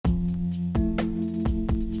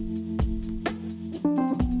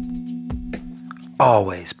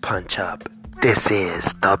always punch up. This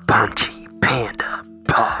is the Punchy Panda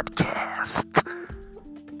Podcast.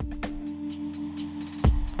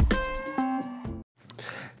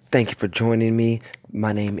 Thank you for joining me.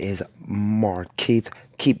 My name is Mark Keith.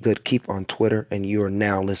 Keep good, keep on Twitter, and you are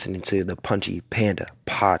now listening to the Punchy Panda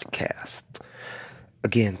Podcast.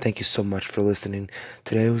 Again, thank you so much for listening.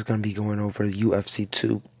 Today we're going to be going over UFC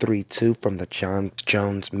 232 from the Jon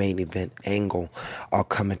Jones main event angle. I'll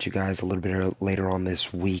come at you guys a little bit later on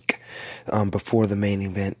this week before the main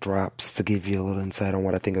event drops to give you a little insight on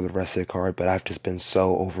what I think of the rest of the card, but I've just been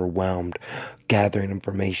so overwhelmed gathering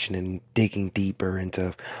information and digging deeper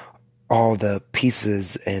into all the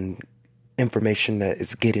pieces and information that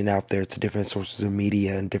is getting out there to different sources of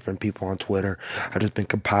media and different people on Twitter. I've just been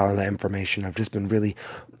compiling that information. I've just been really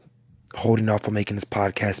holding off on making this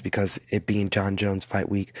podcast because it being Jon Jones fight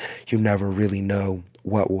week, you never really know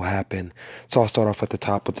what will happen. So I'll start off at the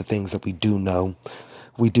top with the things that we do know.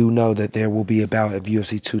 We do know that there will be a bout of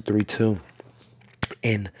UFC 232.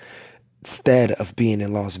 Instead of being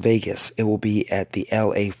in Las Vegas, it will be at the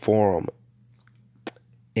LA Forum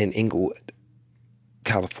in Inglewood,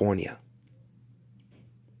 California.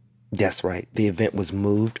 That's right. The event was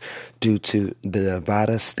moved due to the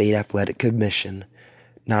Nevada State Athletic Commission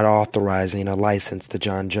not authorizing a license to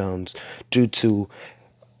Jon Jones due to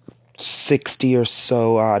 60 or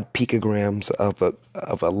so odd picograms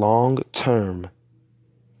of a long-term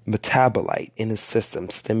metabolite in his system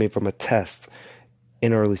stemming from a test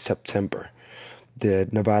in early September. The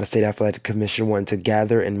Nevada State Athletic Commission wanted to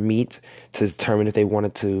gather and meet to determine if they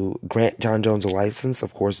wanted to grant Jon Jones a license.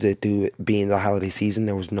 Of course, they do it being the holiday season.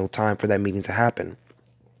 There was no time for that meeting to happen.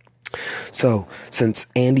 So, since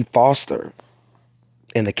Andy Foster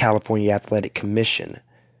and the California Athletic Commission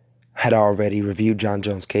had already reviewed Jon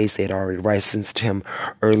Jones' case, they had already licensed him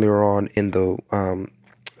earlier on in the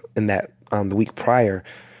week prior.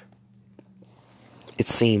 It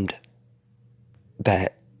seemed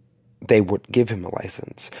that they would give him a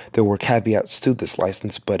license. There were caveats to this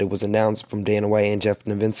license, but it was announced from Dana White and Jeff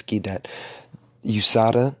Novitzky that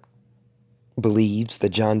USADA believes that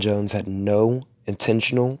Jon Jones had no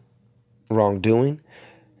intentional wrongdoing,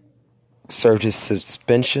 served his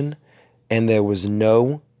suspension, and there was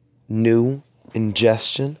no new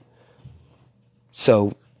ingestion.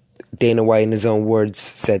 So Dana White, in his own words,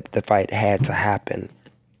 said the fight had to happen.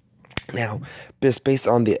 Now, just based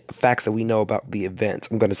on the facts that we know about the event,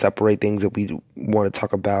 I'm going to separate things that we want to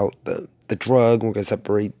talk about, the drug. We're going to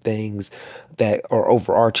separate things that are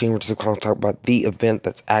overarching. We're just going to talk about the event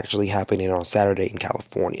that's actually happening on Saturday in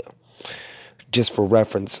California. Just for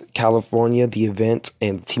reference, California, the event,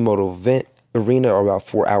 and the T-Mobile event arena are about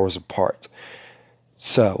 4 hours apart.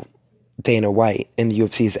 So, Dana White and the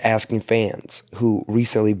UFC is asking fans who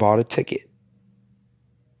recently bought a ticket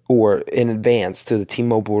or in advance to the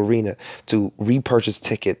T-Mobile Arena to repurchase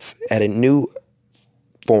tickets at a new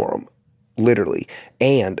forum, literally,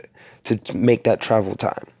 and to make that travel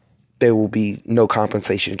time. There will be no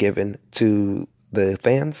compensation given to the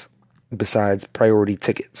fans besides priority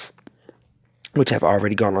tickets, which have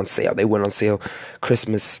already gone on sale. They went on sale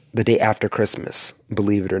the day after Christmas,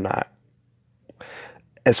 believe it or not.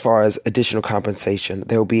 As far as additional compensation,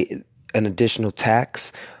 there will be an additional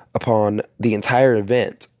tax upon the entire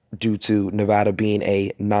event due to Nevada being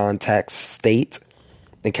a non-tax state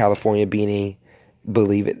and California being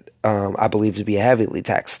I believe to be a heavily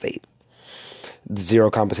taxed state.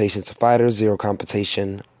 Zero compensation to fighters, zero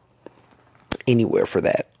compensation anywhere for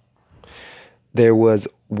that. There was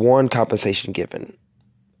one compensation given,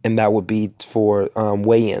 and that would be for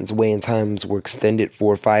weigh-ins. Weigh-in times were extended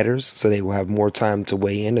for fighters, so they will have more time to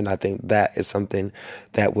weigh in, and I think that is something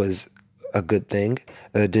that was a good thing.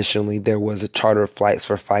 Additionally, there was a charter of flights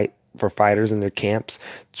for fighters in their camps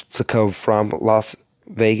to come from Las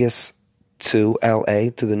Vegas to LA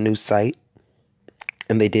to the new site,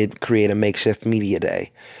 and they did create a makeshift media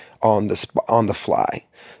day on the fly.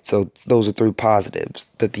 So those are three positives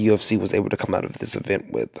that the UFC was able to come out of this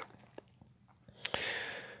event with.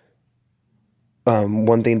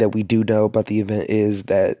 One thing that we do know about the event is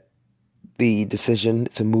that the decision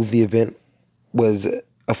to move the event was,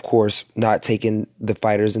 of course, not taking the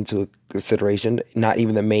fighters into consideration. Not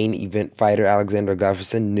even the main event fighter, Alexander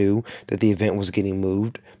Gustafsson, knew that the event was getting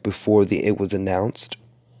moved before it was announced.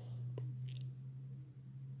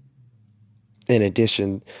 In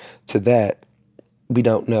addition to that, we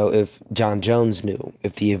don't know if Jon Jones knew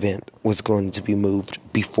if the event was going to be moved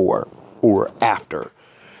before or after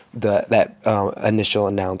that initial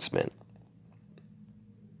announcement.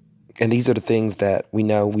 And these are the things that we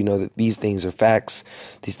know. We know that these things are facts.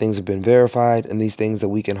 These things have been verified, and these things that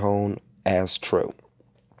we can hone as true.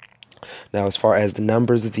 Now, as far as the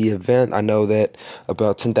numbers of the event, I know that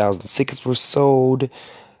about 10,000 tickets were sold.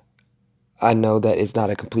 I know that it's not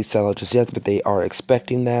a complete sellout just yet, but they are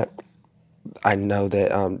expecting that. I know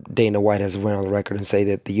that Dana White has went on the record and say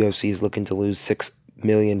that the UFC is looking to lose $6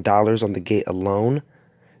 million on the gate alone,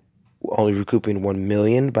 only recouping $1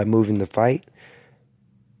 million by moving the fight.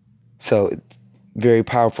 So it's very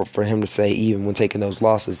powerful for him to say, even when taking those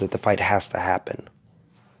losses, that the fight has to happen.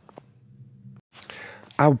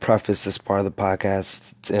 I would preface this part of the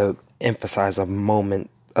podcast to emphasize a moment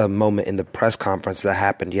in the press conference that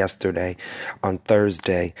happened yesterday on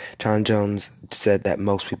Thursday. Jon Jones said that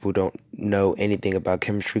most people don't know anything about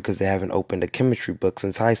chemistry because they haven't opened a chemistry book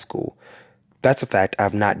since high school. That's a fact.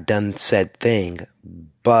 I've not done said thing,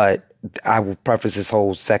 but I will preface this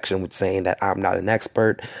whole section with saying that I'm not an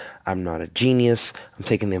expert. I'm not a genius. I'm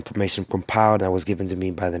taking the information compiled that was given to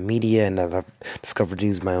me by the media and that I've discovered to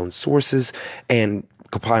use my own sources and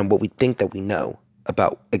compiling what we think that we know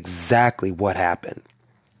about exactly what happened.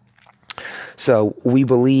 So we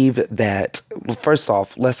believe that, first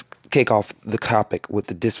off, let's kick off the topic with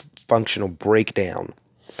the dysfunctional breakdown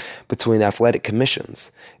between athletic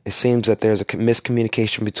commissions. It seems that there's a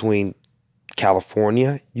miscommunication between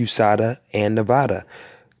California, USADA, and Nevada.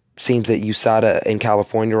 Seems that USADA and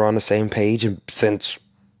California are on the same page, and since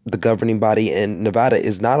the governing body in Nevada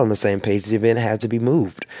is not on the same page, the event had to be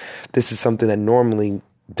moved. This is something that normally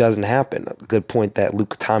doesn't happen. A good point that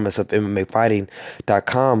Luke Thomas of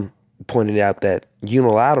MMAfighting.com pointed out, that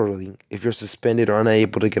unilaterally, if you're suspended or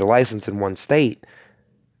unable to get a license in one state,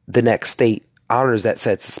 the next state honors that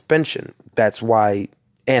said suspension. That's why,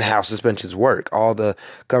 and how suspensions work. All the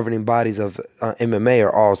governing bodies of MMA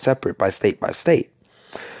are all separate by state.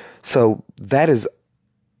 So that is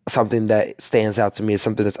something that stands out to me as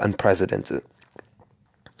something that's unprecedented.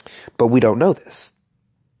 But we don't know this.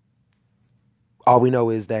 All we know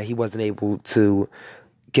is that he wasn't able to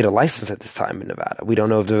get a license at this time in Nevada. We don't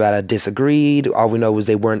know if Nevada disagreed. All we know is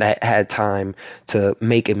they had time to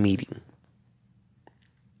make a meeting.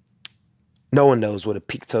 No one knows what a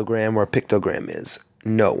pictogram or a pictogram is.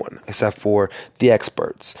 No one, except for the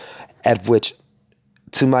experts, at which,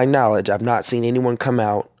 to my knowledge, I've not seen anyone come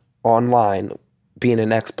out online being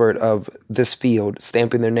an expert of this field,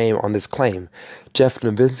 stamping their name on this claim. Jeff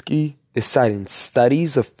Novitzky is citing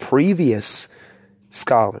studies of previous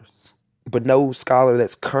scholars, but no scholar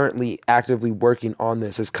that's currently actively working on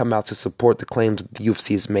this has come out to support the claims the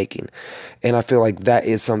UFC is making. And I feel like that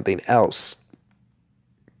is something else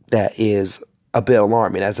that is a bit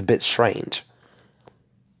alarming, that's a bit strange.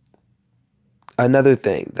 Another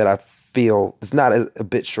thing that I feel is not a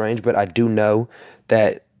bit strange, but I do know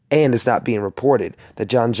that, and it's not being reported, that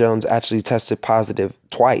Jon Jones actually tested positive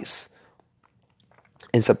twice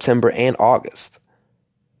in September and August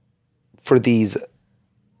for these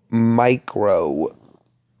micro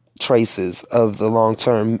traces of the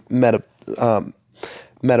long-term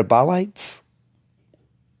metabolites.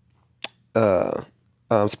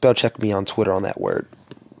 Spell check me on Twitter on that word.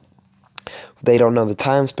 They don't know the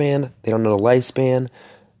time span. They don't know the lifespan.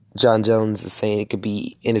 Jon Jones is saying it could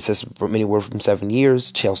be in his system for anywhere from 7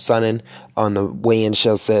 years. Chael Sonnen on the weigh-in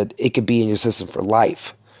show said it could be in your system for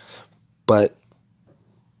life. But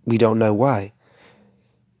we don't know why.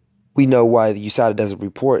 We know why the USADA doesn't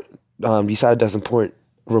report. USADA doesn't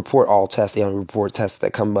report all tests. They only report tests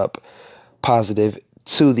that come up positive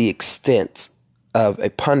to the extent of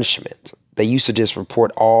a punishment. They used to just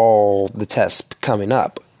report all the tests coming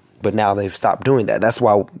up, but now they've stopped doing that. That's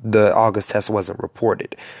why the August test wasn't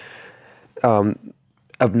reported. Of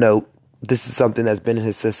note, this is something that's been in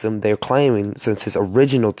his system, they're claiming, since his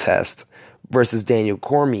original test versus Daniel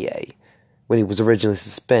Cormier when he was originally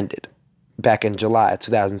suspended back in July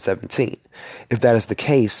 2017. If that is the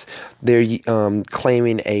case, they're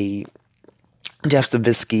claiming a Jeff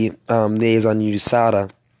Novitzky, liaison to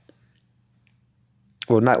USADA.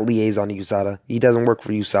 Well, not liaison to USADA. He doesn't work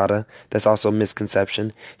for USADA. That's also a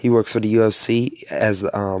misconception. He works for the UFC as,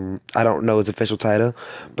 I don't know his official title,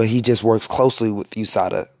 but he just works closely with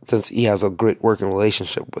USADA since he has a great working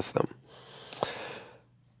relationship with them.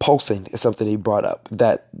 Pulsing is something he brought up,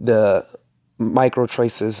 that the micro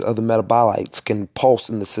traces of the metabolites can pulse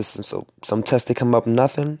in the system. So some tests they come up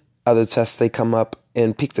nothing, other tests they come up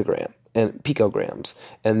in picograms.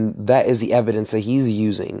 And that is the evidence that he's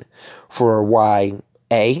using for why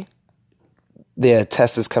A, the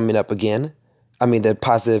test is coming up again. I mean, the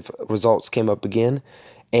positive results came up again.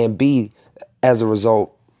 And B, as a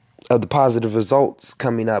result of the positive results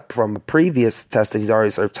coming up from a previous test that he's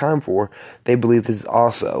already served time for, they believe this is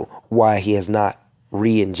also why he has not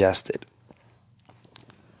re-ingested.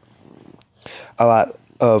 A lot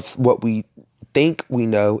of what we think we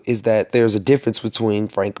know is that there's a difference between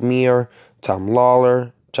Frank Mir, Tom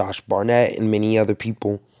Lawler, Josh Barnett, and many other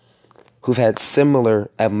people who've had similar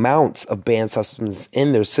amounts of banned substances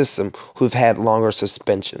in their system who've had longer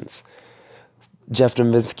suspensions. Jeff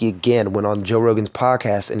Novitzky again went on Joe Rogan's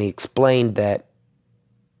podcast and he explained that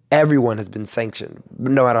everyone has been sanctioned,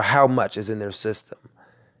 no matter how much is in their system.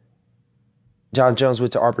 Jon Jones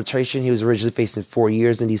went to arbitration. He was originally facing 4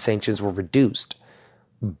 years and these sanctions were reduced.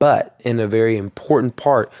 But in a very important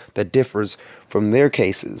part that differs from their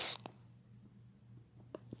cases,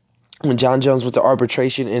 when Jon Jones went to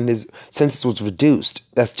arbitration and his sentence was reduced,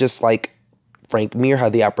 that's just like Frank Mir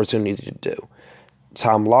had the opportunity to do.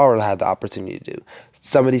 Tom Lawler had the opportunity to do.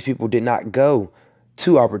 Some of these people did not go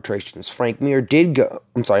to arbitrations. Frank Mir did go.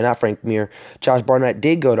 I'm sorry, not Frank Mir. Josh Barnett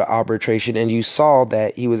did go to arbitration, and you saw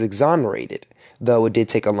that he was exonerated, though it did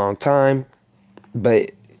take a long time,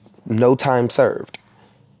 but no time served.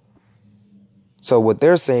 So what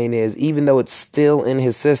they're saying is, even though it's still in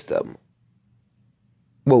his system,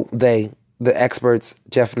 well, the experts,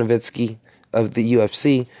 Jeff Novitzky of the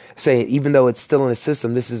UFC, say even though it's still in his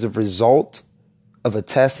system, this is a result of a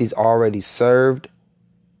test he's already served,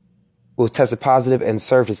 was tested positive and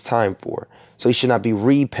served his time for. So he should not be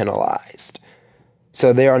re-penalized.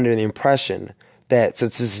 So they're under the impression that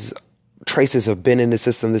since traces have been in the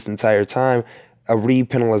system this entire time, a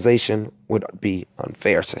re-penalization would be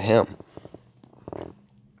unfair to him.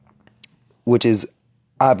 Which is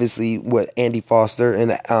obviously what Andy Foster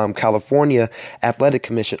and the California Athletic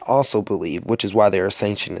Commission also believe, which is why they are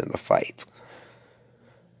sanctioning the fight.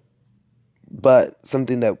 But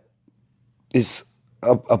something that is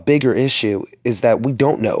a bigger issue is that we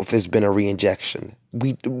don't know if there's been a re-injection.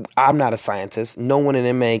 I'm not a scientist. No one in the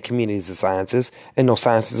MMA community is a scientist, and no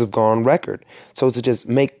scientists have gone on record. So to just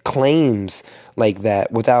make claims like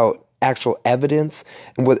that without actual evidence,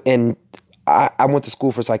 and I went to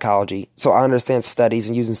school for psychology, so I understand studies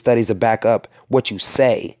and using studies to back up what you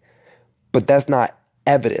say, but that's not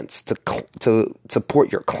evidence to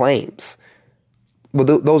support your claims. Well,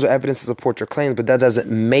 those are evidence to support your claims, but that doesn't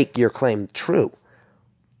make your claim true.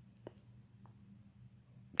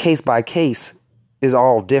 Case by case is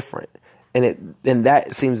all different, and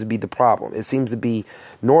that seems to be the problem. It seems to be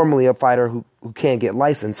normally a fighter who can't get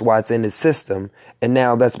licensed while it's in his system, and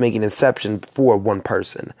now that's making an exception for one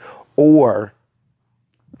person. Or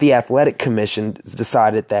the athletic commission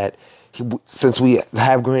decided that since we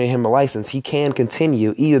have granted him a license, he can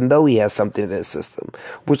continue even though he has something in his system,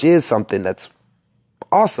 which is something that's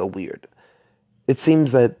also weird. It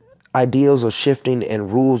seems that ideals are shifting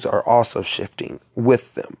and rules are also shifting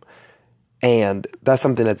with them. And that's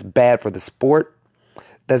something that's bad for the sport,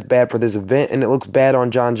 that's bad for this event, and it looks bad on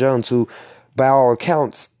Jon Jones, who, by all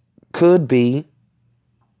accounts, could be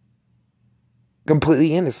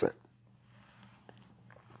completely innocent.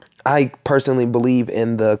 I personally believe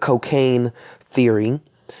in the cocaine theory.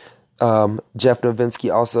 Jeff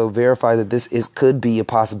Novitzky also verified that this could be a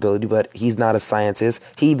possibility, but he's not a scientist.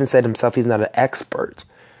 He even said himself he's not an expert.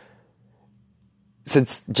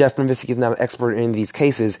 Since Jeff Novitzky is not an expert in any of these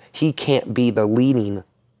cases, he can't be the leading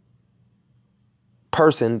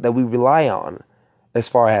person that we rely on as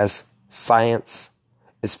far as science,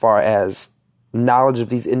 as far as knowledge of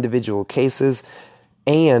these individual cases,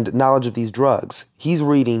 and knowledge of these drugs. He's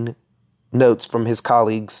reading notes from his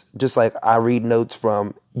colleagues, just like I read notes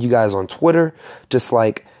from you guys on Twitter, just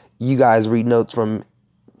like you guys read notes from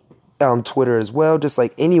on Twitter as well, just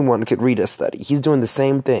like anyone could read a study. He's doing the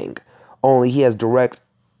same thing, only he has direct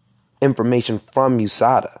information from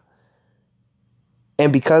USADA.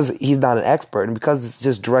 And because he's not an expert, and because it's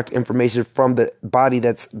just direct information from the body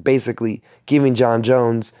that's basically giving Jon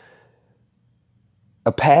Jones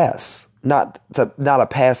a pass, not a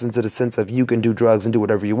pass into the sense of you can do drugs and do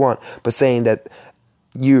whatever you want, but saying that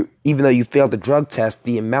even though you failed the drug test,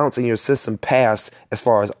 the amounts in your system pass as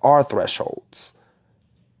far as our thresholds.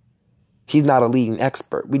 He's not a leading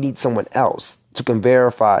expert. We need someone else who can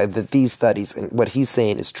verify that these studies and what he's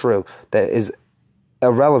saying is true, that is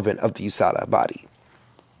irrelevant of the USADA body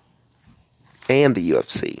and the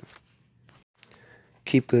UFC.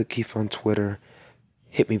 Keep good, keep on Twitter.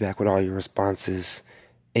 Hit me back with all your responses.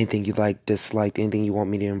 Anything you like, disliked, anything you want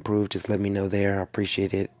me to improve, just let me know there. I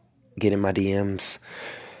appreciate it. Get in my DMs.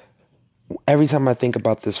 Every time I think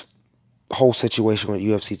about this whole situation with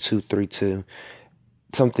UFC 232,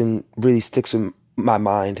 something really sticks in my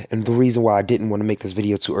mind. And the reason why I didn't want to make this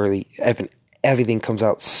video too early, everything comes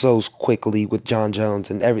out so quickly with Jon Jones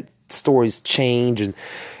and stories change, and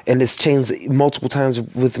it's changed multiple times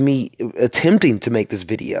with me attempting to make this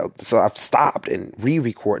video. So I've stopped and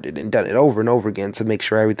re-recorded and done it over and over again to make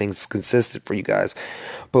sure everything's consistent for you guys.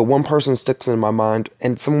 But one person sticks in my mind,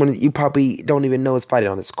 and someone you probably don't even know is fighting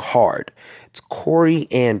on this card. It's Corey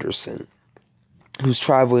Anderson, who's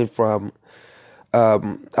traveling from,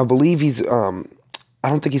 I believe he's, I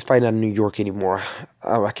don't think he's fighting out of New York anymore.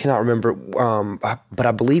 I cannot remember, but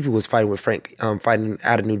I believe he was fighting with fighting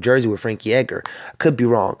out of New Jersey with Frankie Edgar. I could be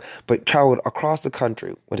wrong, but traveled across the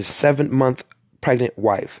country with his 7-month pregnant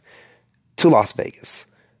wife to Las Vegas,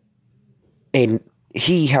 and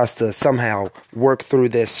he has to somehow work through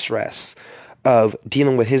this stress of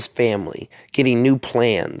dealing with his family, getting new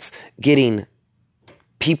plans, getting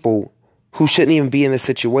people who shouldn't even be in this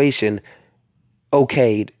situation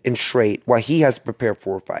okayed and straight while he has to prepare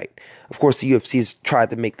for a fight. Of course, the UFC has tried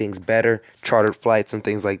to make things better, chartered flights and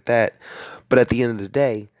things like that. But at the end of the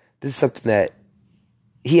day, this is something that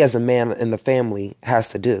he as a man in the family has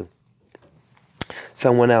to do.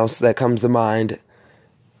 Someone else that comes to mind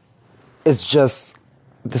is just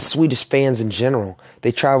the Swedish fans in general.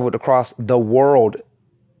 They traveled across the world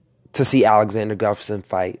to see Alexander Gustafsson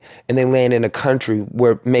fight, and they land in a country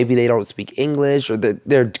where maybe they don't speak English, or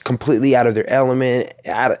they're completely out of their element,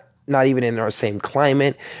 not even in our same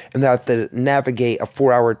climate, and they have to navigate a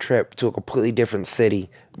 4-hour trip to a completely different city,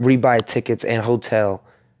 rebuy tickets and hotel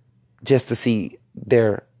just to see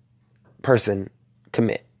their person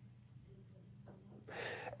commit.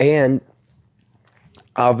 And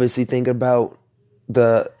obviously thinking about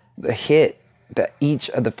the hit that each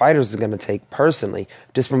of the fighters is going to take personally,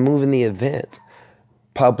 just from moving the event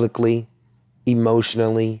publicly,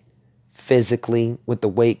 emotionally, physically, with the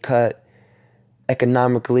weight cut,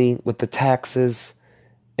 economically, with the taxes.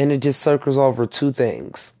 And it just circles over 2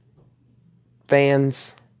 things: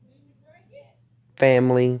 fans,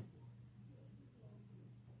 family,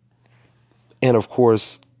 and of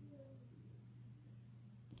course,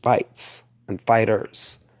 fights and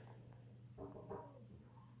fighters.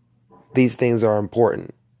 These things are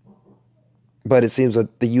important, but it seems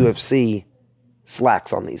that the UFC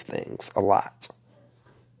slacks on these things a lot.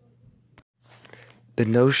 The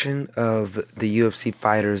notion of the UFC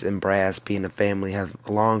fighters and brass being a family has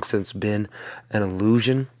long since been an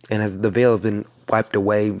illusion, and the veil has been wiped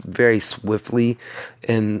away very swiftly.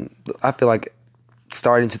 And I feel like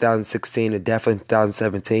starting in 2016 and definitely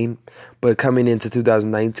 2017, but coming into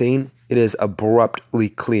 2019, it is abruptly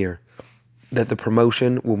clear that the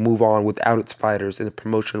promotion will move on without its fighters, and the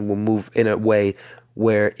promotion will move in a way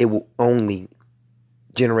where it will only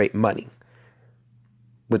generate money.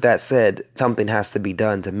 With that said, something has to be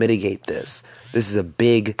done to mitigate this. This is a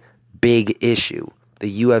big, big issue.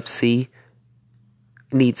 The UFC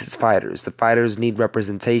needs its fighters. The fighters need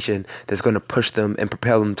representation that's going to push them and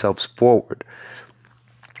propel themselves forward.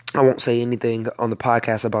 I won't say anything on the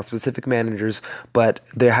podcast about specific managers, but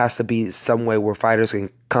there has to be some way where fighters can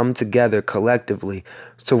come together collectively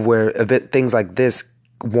so where things like this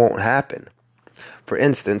won't happen. For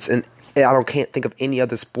instance, and can't think of any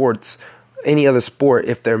other sport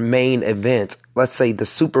if their main event, let's say the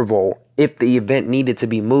Super Bowl, if the event needed to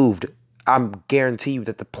be moved, I'm guarantee you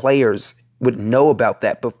that the players would know about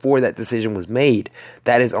that before that decision was made.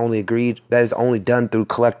 That is only done through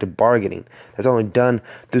collective bargaining. That's only done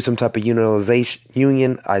through some type of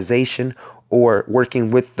unionization or working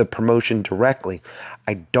with the promotion directly.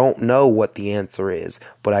 I don't know what the answer is,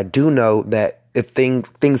 but I do know that if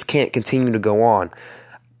things can't continue to go on,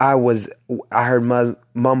 I heard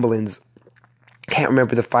mumblings. Can't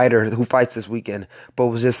remember the fighter who fights this weekend, but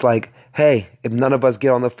was just like, hey, if none of us get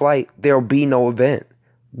on the flight, there'll be no event.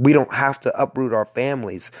 We don't have to uproot our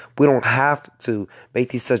families. We don't have to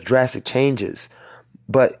make these such drastic changes.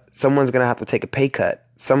 But someone's going to have to take a pay cut.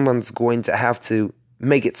 Someone's going to have to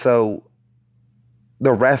make it so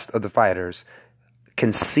the rest of the fighters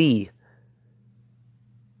can see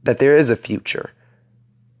that there is a future.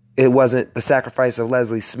 It wasn't the sacrifice of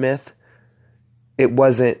Leslie Smith. It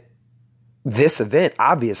wasn't this event,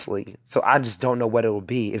 obviously. So I just don't know what it will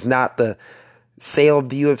be. It's not the sale of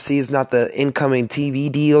the UFC. It's not the incoming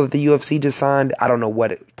TV deal that the UFC just signed. I don't know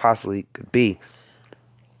what it possibly could be.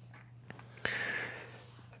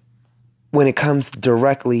 When it comes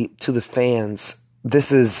directly to the fans,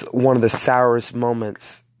 this is one of the sourest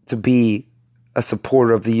moments to be a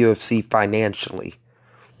supporter of the UFC financially.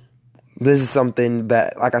 This is something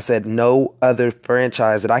that, like I said, no other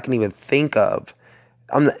franchise that I can even think of,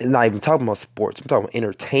 I'm not even talking about sports, I'm talking about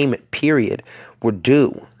entertainment, period, would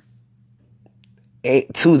do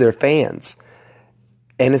to their fans.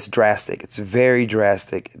 And it's drastic. It's very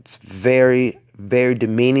drastic. It's very, very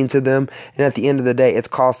demeaning to them. And at the end of the day, it's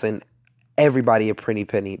costing everybody a pretty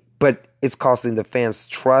penny. But it's costing the fans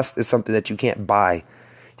trust is something that you can't buy.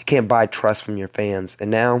 You can't buy trust from your fans.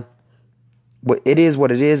 And now, what it is,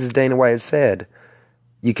 as Dana White said.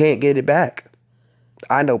 You can't get it back.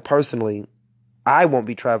 I know personally, I won't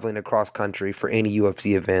be traveling across country for any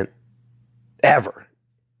UFC event ever.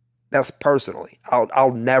 That's personally.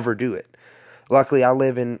 I'll never do it. Luckily, I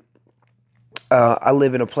live in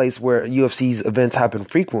a place where UFC's events happen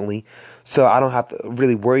frequently, so I don't have to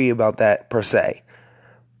really worry about that per se.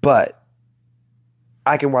 But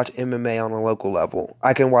I can watch MMA on a local level.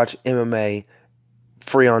 I can watch MMA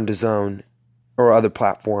free on DAZN or other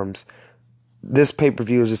platforms. This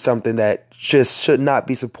pay-per-view is just something that just should not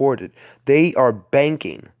be supported. They are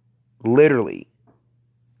banking, literally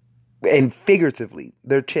and figuratively,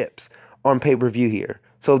 their chips on pay-per-view here.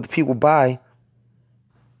 So if the people buy,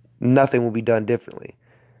 nothing will be done differently.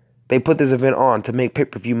 They put this event on to make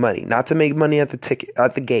pay-per-view money, not to make money at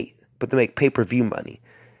the gate, but to make pay-per-view money.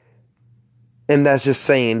 And that's just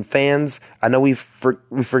saying, fans, I know we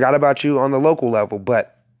forgot about you on the local level,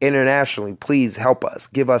 but internationally, please help us.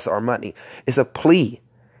 Give us our money. It's a plea.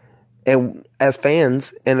 And as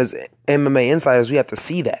fans and as MMA insiders, we have to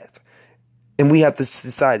see that. And we have to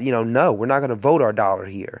decide, no, we're not going to vote our dollar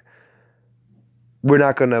here. We're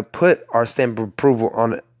not going to put our stamp of approval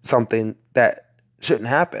on something that shouldn't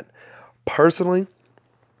happen. Personally,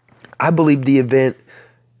 I believe the event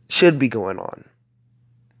should be going on.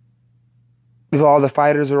 If all the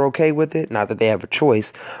fighters are okay with it, not that they have a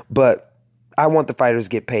choice, but I want the fighters to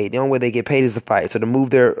get paid. The only way they get paid is to fight. So to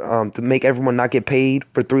move to make everyone not get paid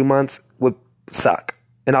for 3 months would suck.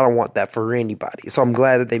 And I don't want that for anybody. So I'm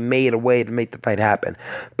glad that they made a way to make the fight happen.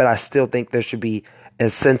 But I still think there should be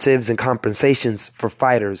incentives and compensations for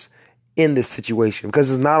fighters in this situation,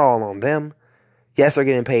 because it's not all on them. Yes, they're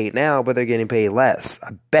getting paid now, but they're getting paid less.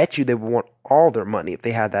 I bet you they would want all their money if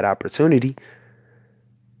they had that opportunity.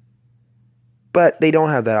 But they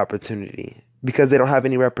don't have that opportunity because they don't have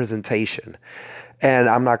any representation. And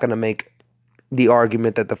I'm not going to make the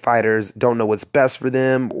argument that the fighters don't know what's best for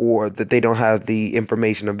them or that they don't have the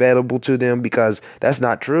information available to them, because that's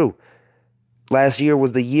not true. Last year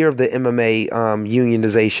was the year of the MMA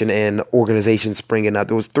unionization and organization springing up.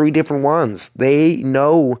 There was 3 different ones. They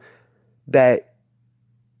know that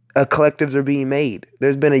collectives are being made.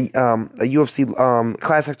 There's been a UFC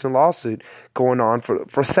class action lawsuit going on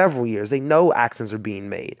for several years. They know actions are being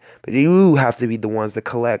made, but you have to be the ones that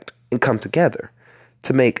collect and come together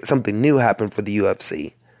to make something new happen for the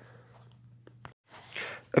UFC.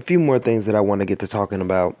 A few more things that I want to get to talking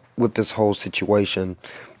about with this whole situation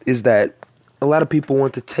is that a lot of people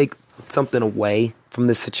want to take something away from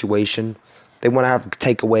this situation. They want to have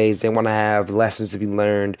takeaways. They want to have lessons to be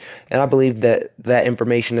learned. And I believe that that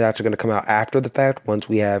information is actually going to come out after the fact, once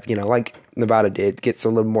we have, like Nevada did, get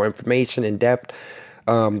some little more information in depth.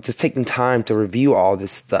 Just taking time to review all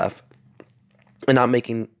this stuff and not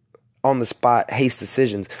making on the spot haste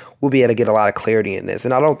decisions. We'll be able to get a lot of clarity in this.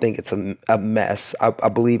 And I don't think it's a mess. I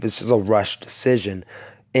believe it's just a rushed decision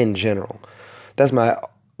in general. That's my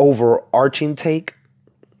overarching take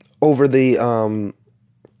over the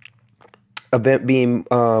event being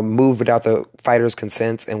moved without the fighters'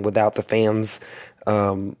 consent and without the fans.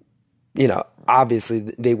 Obviously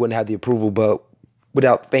they wouldn't have the approval, but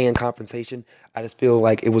without fan compensation, I just feel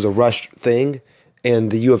like it was a rushed thing. And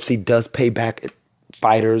the UFC does pay back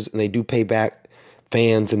fighters, and they do pay back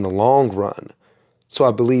fans in the long run. So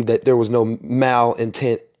I believe that there was no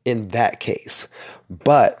malintent in that case.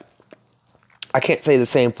 But I can't say the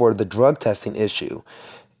same for the drug testing issue.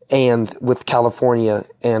 And with California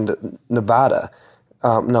and Nevada,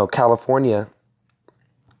 California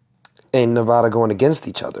and Nevada going against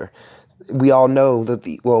each other. We all know that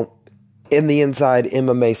in the inside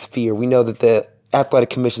MMA sphere, we know that the athletic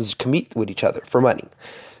commissions compete with each other for money.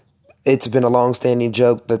 It's been a long-standing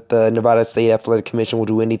joke that the Nevada State Athletic Commission will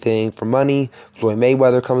do anything for money. Floyd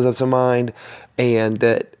Mayweather comes up to mind, and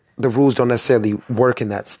that the rules don't necessarily work in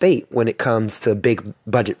that state when it comes to big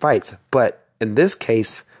budget fights. But in this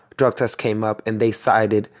case, drug test came up and they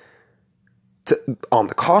sided on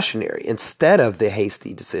the cautionary instead of the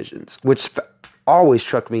hasty decisions, which always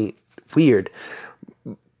struck me weird,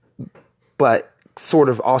 but sort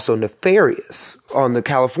of also nefarious on the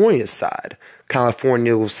California side.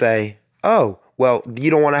 California will say, oh, well, you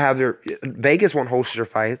don't want to have Vegas won't host your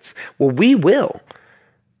fights. Well, we will.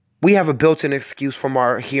 We have a built-in excuse from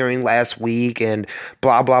our hearing last week and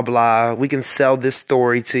blah, blah, blah. We can sell this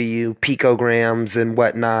story to you, picograms and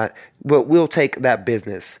whatnot, but we'll take that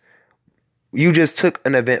business. You just took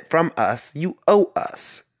an event from us. You owe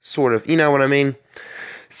us, sort of. You know what I mean?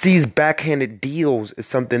 these backhanded deals is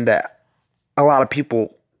something that a lot of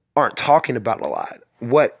people aren't talking about a lot.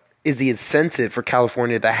 What is the incentive for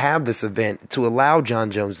California to have this event, to allow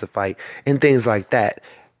Jon Jones to fight, and things like that?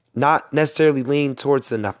 Not necessarily lean towards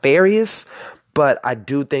the nefarious, but I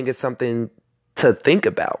do think it's something to think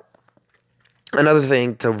about. Another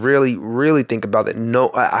thing to really, really think about that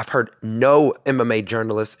I've heard no MMA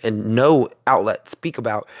journalists and no outlet speak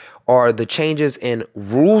about are the changes in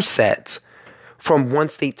rule sets from one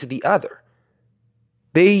state to the other.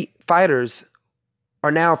 The fighters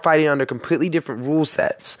are now fighting under completely different rule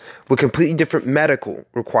sets with completely different medical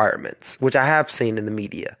requirements, which I have seen in the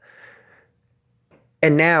media.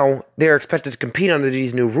 And now they're expected to compete under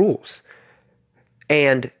these new rules.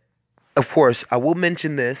 And, of course, I will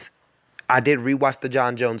mention this. I did rewatch the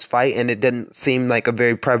Jon Jones fight, and it didn't seem like a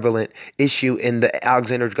very prevalent issue in the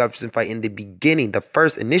Alexander Gustafsson fight in the beginning, the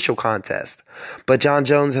first initial contest. But Jon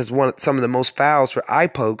Jones has won some of the most fouls for eye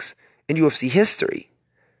pokes in UFC history.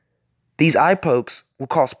 These eye pokes will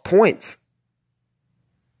cost points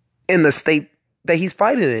in the state that he's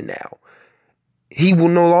fighting in now. He will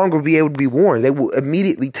no longer be able to be warned. They will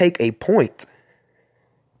immediately take a point.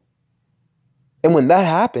 And when that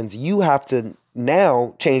happens, you have to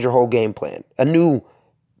now change your whole game plan. A new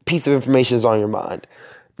piece of information is on your mind.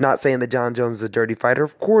 Not saying that Jon Jones is a dirty fighter.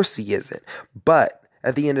 Of course he isn't. But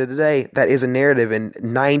at the end of the day, that is a narrative in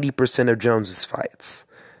 90% of Jones's fights.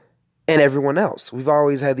 And everyone else. We've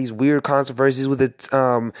always had these weird controversies with its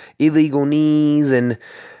illegal knees. And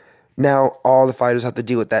now all the fighters have to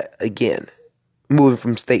deal with that again. Moving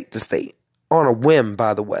from state to state. On a whim,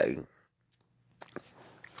 by the way.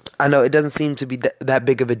 I know it doesn't seem to be that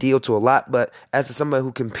big of a deal to a lot, but as somebody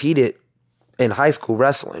who competed in high school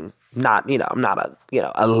wrestling, I'm not a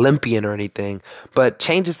Olympian or anything, but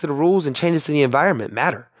changes to the rules and changes to the environment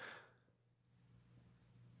matter.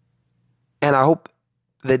 And I hope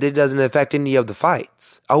that it doesn't affect any of the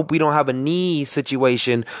fights. I hope we don't have a knee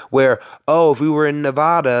situation where, if we were in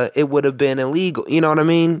Nevada, it would have been illegal. You know what I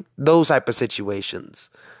mean? Those type of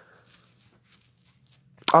situations.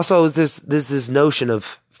 Also, this notion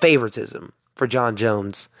of favoritism for Jon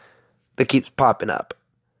Jones that keeps popping up.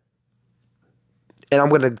 And I'm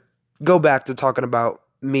going to go back to talking about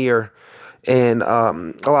Mir and a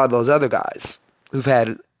lot of those other guys who've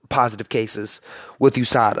had positive cases with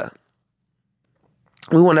USADA.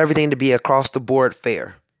 We want everything to be across the board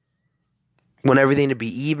fair. We want everything to be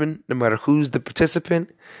even, no matter who's the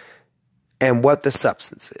participant and what the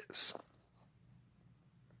substance is.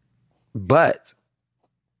 But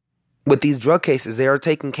with these drug cases, they are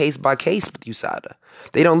taken case by case with USADA.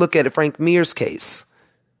 They don't look at Frank Mir's case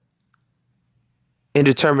and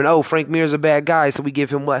determine, Frank Mir's a bad guy, so we give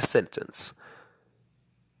him less sentence.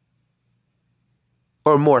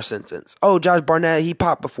 Or more sentence. Josh Barnett, he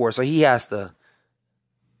popped before, so he has to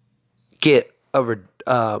get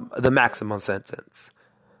the maximum sentence.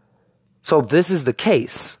 So if this is the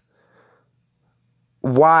case,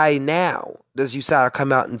 why now does USADA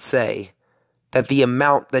come out and say that the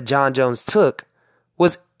amount that Jon Jones took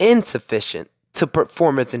was insufficient to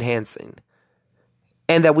performance enhancing,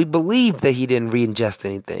 and that we believe that he didn't re-ingest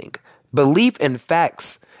anything? Belief and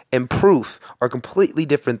facts and proof are completely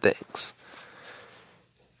different things.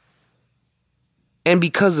 And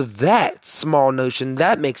because of that small notion,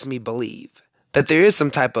 that makes me believe that there is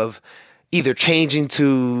some type of either changing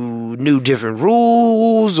to new different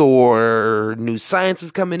rules, or new science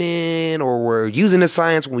is coming in, or we're using the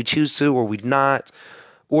science when we choose to, or we're not,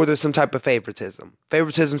 or there's some type of favoritism.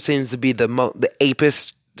 Favoritism seems to be the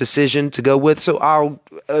apest decision to go with, so I'll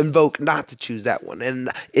invoke not to choose that one. And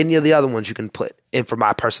any of the other ones you can put in for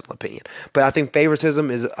my personal opinion. But I think favoritism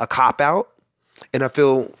is a cop-out, and I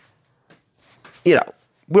feel,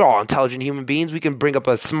 we're all intelligent human beings. We can bring up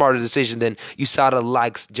a smarter decision than USADA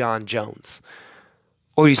likes Jon Jones,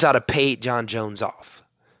 or USADA paid Jon Jones off,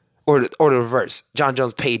 or the reverse. Jon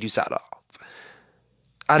Jones paid USADA off.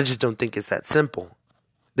 I just don't think it's that simple.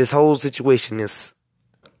 This whole situation is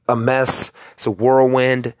a mess. It's a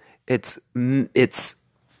whirlwind. It's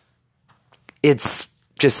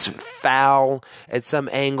just foul at some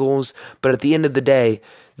angles. But at the end of the day,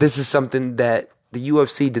 this is something that the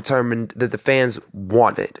UFC determined that the fans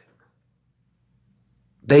wanted.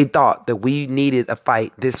 They thought that we needed a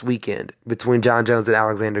fight this weekend between Jon Jones and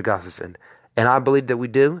Alexander Gustafsson. And I believe that we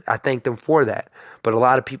do. I thank them for that. But a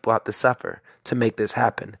lot of people have to suffer to make this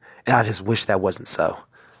happen. And I just wish that wasn't so.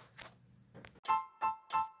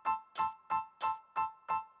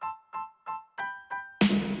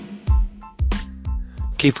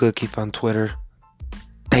 Keep good, keep on Twitter.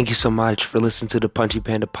 Thank you so much for listening to the Punchy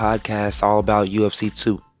Panda podcast, all about UFC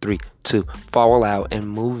 2. 3, 2, fallout and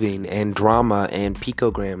moving and drama and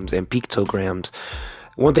picograms and pictograms.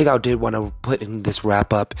 One thing I did want to put in this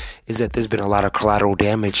wrap up is that there's been a lot of collateral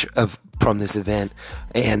damage from this event,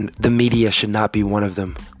 and the media should not be one of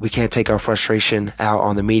them. We can't take our frustration out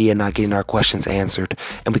on the media not getting our questions answered,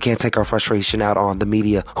 and we can't take our frustration out on the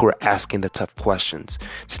media who are asking the tough questions.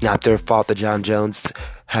 It's not their fault that Jon Jones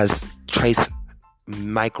has traced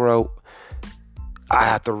I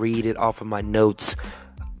have to read it off of my notes,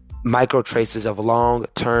 micro traces of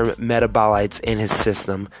long-term metabolites in his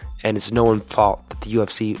system, and it's no one's fault that the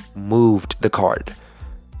UFC moved the card.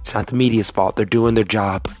 It's not the media's fault. They're doing their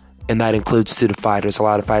job, and that includes to the fighters. A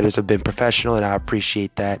lot of fighters have been professional, and I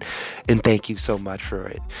appreciate that, and thank you so much for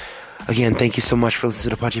it. Again, thank you so much for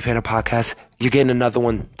listening to the Punchy Panda podcast. You're getting another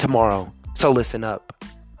one tomorrow, so listen up.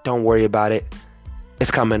 Don't worry about it.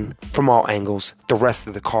 It's coming from all angles. The rest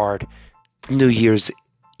of the card, New Year's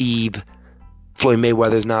Eve, Floyd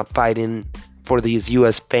Mayweather's not fighting for these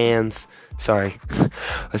U.S. fans. Sorry.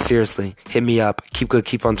 But seriously, hit me up. Keep good.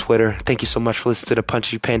 Keep on Twitter. Thank you so much for listening to the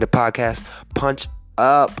Punchy Panda podcast. Punch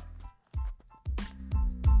up.